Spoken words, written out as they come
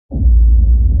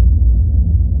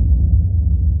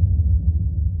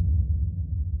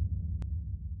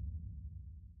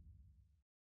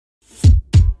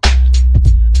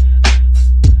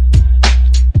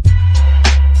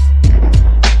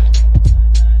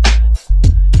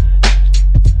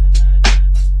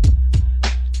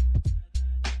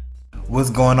What's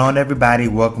going on, everybody?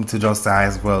 Welcome to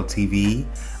Josiah's World TV.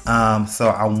 So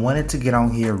I wanted to get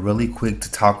on here really quick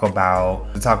to talk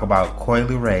about Coi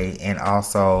Leray and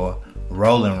also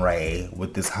Ray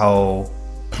with this whole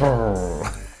PURR.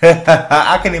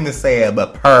 I can't even say it,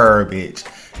 but PURR, bitch.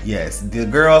 Yes, the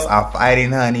girls are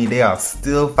fighting, honey. They are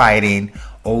still fighting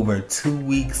over 2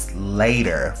 weeks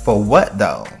later. For what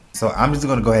though? So I'm just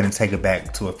gonna go ahead and take it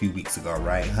back to a few weeks ago,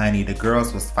 right, honey? The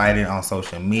girls was fighting on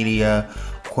social media.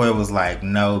 Coi was like,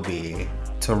 no, big,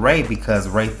 to Ray, because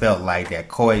Ray felt like that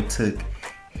Coi took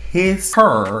his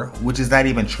PURR, which is not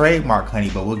even trademark, honey,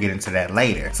 but we'll get into that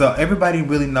later. So everybody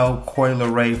really know Coi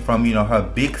Leray from, you know, her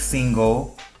big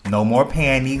single, No More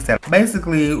Panties. That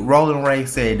basically, Ray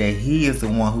said that he is the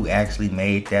one who actually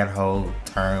made that whole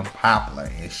term popular,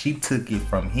 and she took it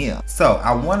from him. So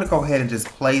I want to go ahead and just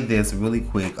play this really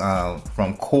quick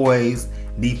from Coi's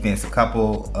defense a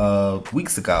couple of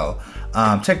weeks ago.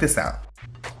 Check this out.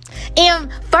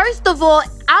 And first of all,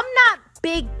 I'm not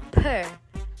Big PURR.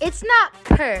 It's not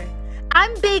PURR.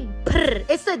 I'm Big PURR.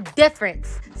 It's a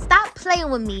difference. Stop playing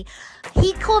with me.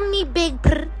 He called me Big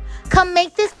PURR. Come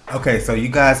make this. Okay, so you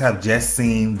guys have just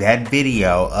seen that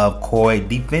video of Coi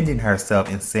defending herself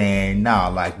and saying, nah,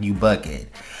 like, you bucket.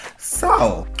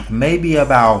 So maybe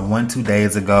about 1-2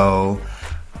 days ago,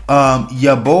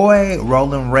 your boy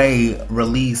Ray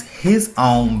released his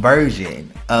own version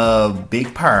of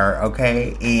Big PURR,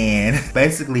 okay? And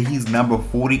basically he's number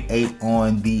 48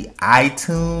 on the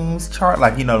iTunes chart,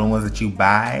 like, you know, the ones that you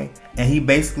buy. And he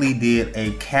basically did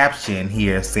a caption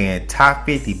here saying top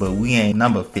 50, but we ain't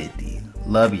number 50.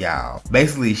 Love y'all.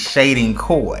 Basically shading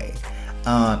Coi.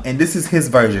 And this is his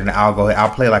version. I'll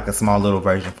play like a small little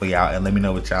version for y'all and let me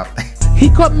know what y'all think. He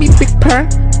caught me Big PURR,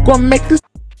 gonna make this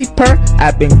PURR.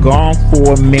 I've been gone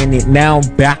for a minute, now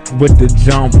I'm back with the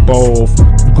jump off.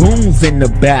 Goons in the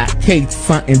back, case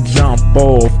something jump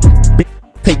off.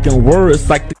 Taking words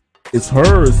like it's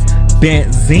hers.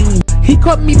 Benzene. He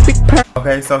caught me Big PURR.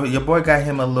 Okay, so your boy got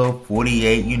him a little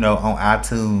 48, you know, on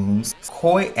iTunes.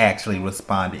 Coi actually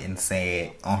responded and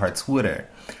said on her Twitter,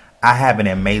 I have an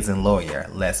amazing lawyer.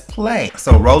 Let's play.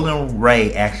 So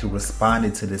Ray actually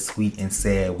responded to this tweet and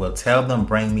said, well, tell them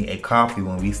bring me a coffee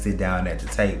when we sit down at the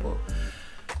table.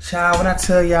 Child, when I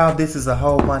tell y'all this is a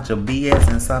whole bunch of BS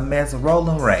and some mess,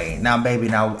 Ray. Now, baby,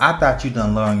 I thought you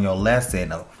done learned your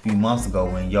lesson a few months ago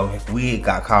when your wig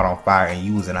got caught on fire and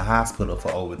you was in a hospital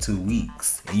for over 2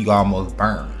 weeks. And you almost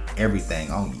burned everything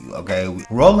on you, okay?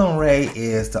 Ray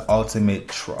is the ultimate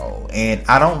troll. And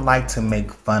I don't like to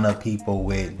make fun of people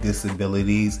with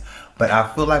disabilities, but I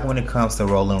feel like when it comes to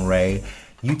Ray,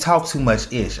 you talk too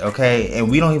much ish, okay? And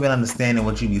we don't even understand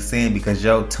what you be saying because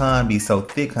your tongue be so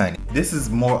thick, honey. This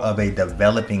is more of a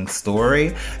developing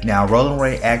story. Now,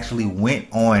 Ray actually went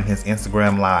on his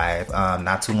Instagram live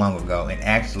not too long ago and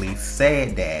actually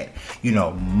said that, you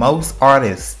know, most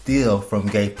artists steal from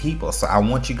gay people. So I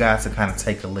want you guys to kind of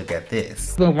take a look at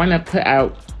this. So when I put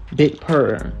out Big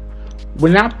PURR,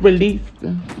 when I released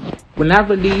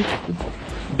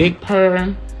Big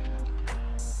PURR,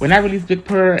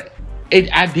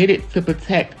 I did it to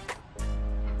protect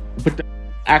what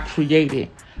I created.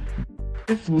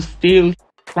 This will steal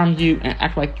from you and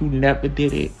act like you never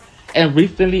did it. And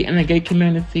recently in the gay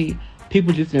community,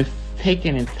 people just been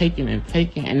taking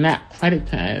and not credit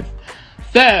to us.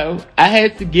 So I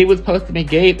had to give what's supposed to be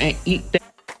gave and eat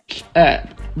that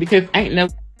up because ain't no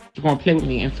gonna play with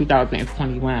me in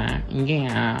 2021.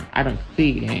 Yeah, I don't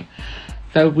see it.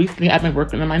 So recently I've been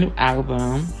working on my new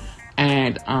album.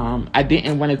 And I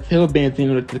didn't want to tell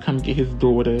Benzene to come get his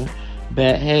daughter.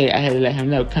 But hey, I had to let him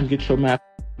know, come get your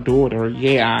daughter.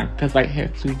 Yeah, because I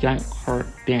had to yank her,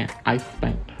 then I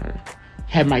spanked her.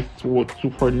 Had my sword to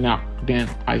her neck, then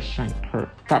I shanked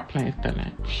her. Stop playing so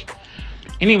much.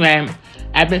 Anyway,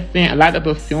 I've been seeing a lot of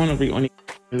buffoonery on the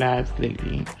lives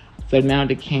lately. So now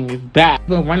the king is back.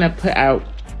 But when I put out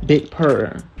Big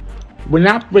PURR, when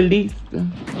I released...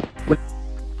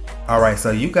 Alright,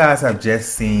 so you guys have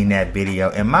just seen that video.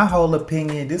 In my whole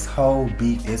opinion, this whole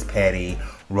beef is petty.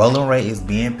 Ray is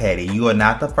being petty. You are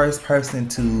not the first person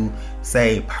to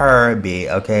say PURR bit,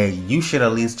 okay? You should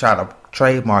at least try to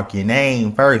trademark your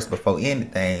name first before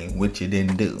anything, which you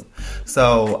didn't do.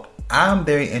 So I'm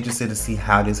very interested to see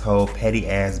how this whole petty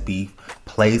ass beef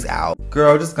plays out.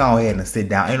 Girl, just go ahead and sit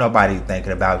down. Ain't nobody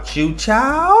thinking about you,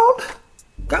 child.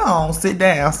 Go on, sit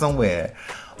down somewhere.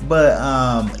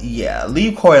 But yeah,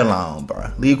 leave Coi alone,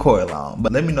 bro. Leave Coi alone.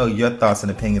 But let me know your thoughts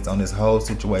and opinions on this whole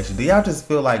situation. Do y'all just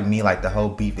feel like me, like the whole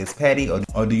beef is petty,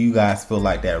 or do you guys feel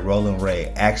like that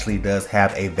Ray actually does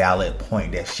have a valid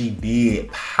point that she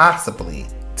did possibly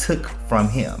took from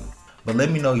him? But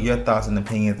let me know your thoughts and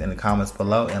opinions in the comments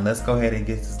below, and let's go ahead and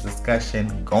get this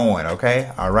discussion going,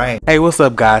 okay? Alright. Hey, what's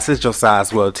up guys? It's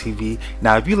Josiah's World TV.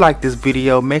 Now if you like this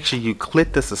video, make sure you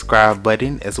click the subscribe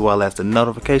button as well as the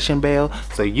notification bell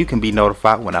so you can be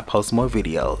notified when I post more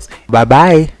videos. Bye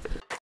bye.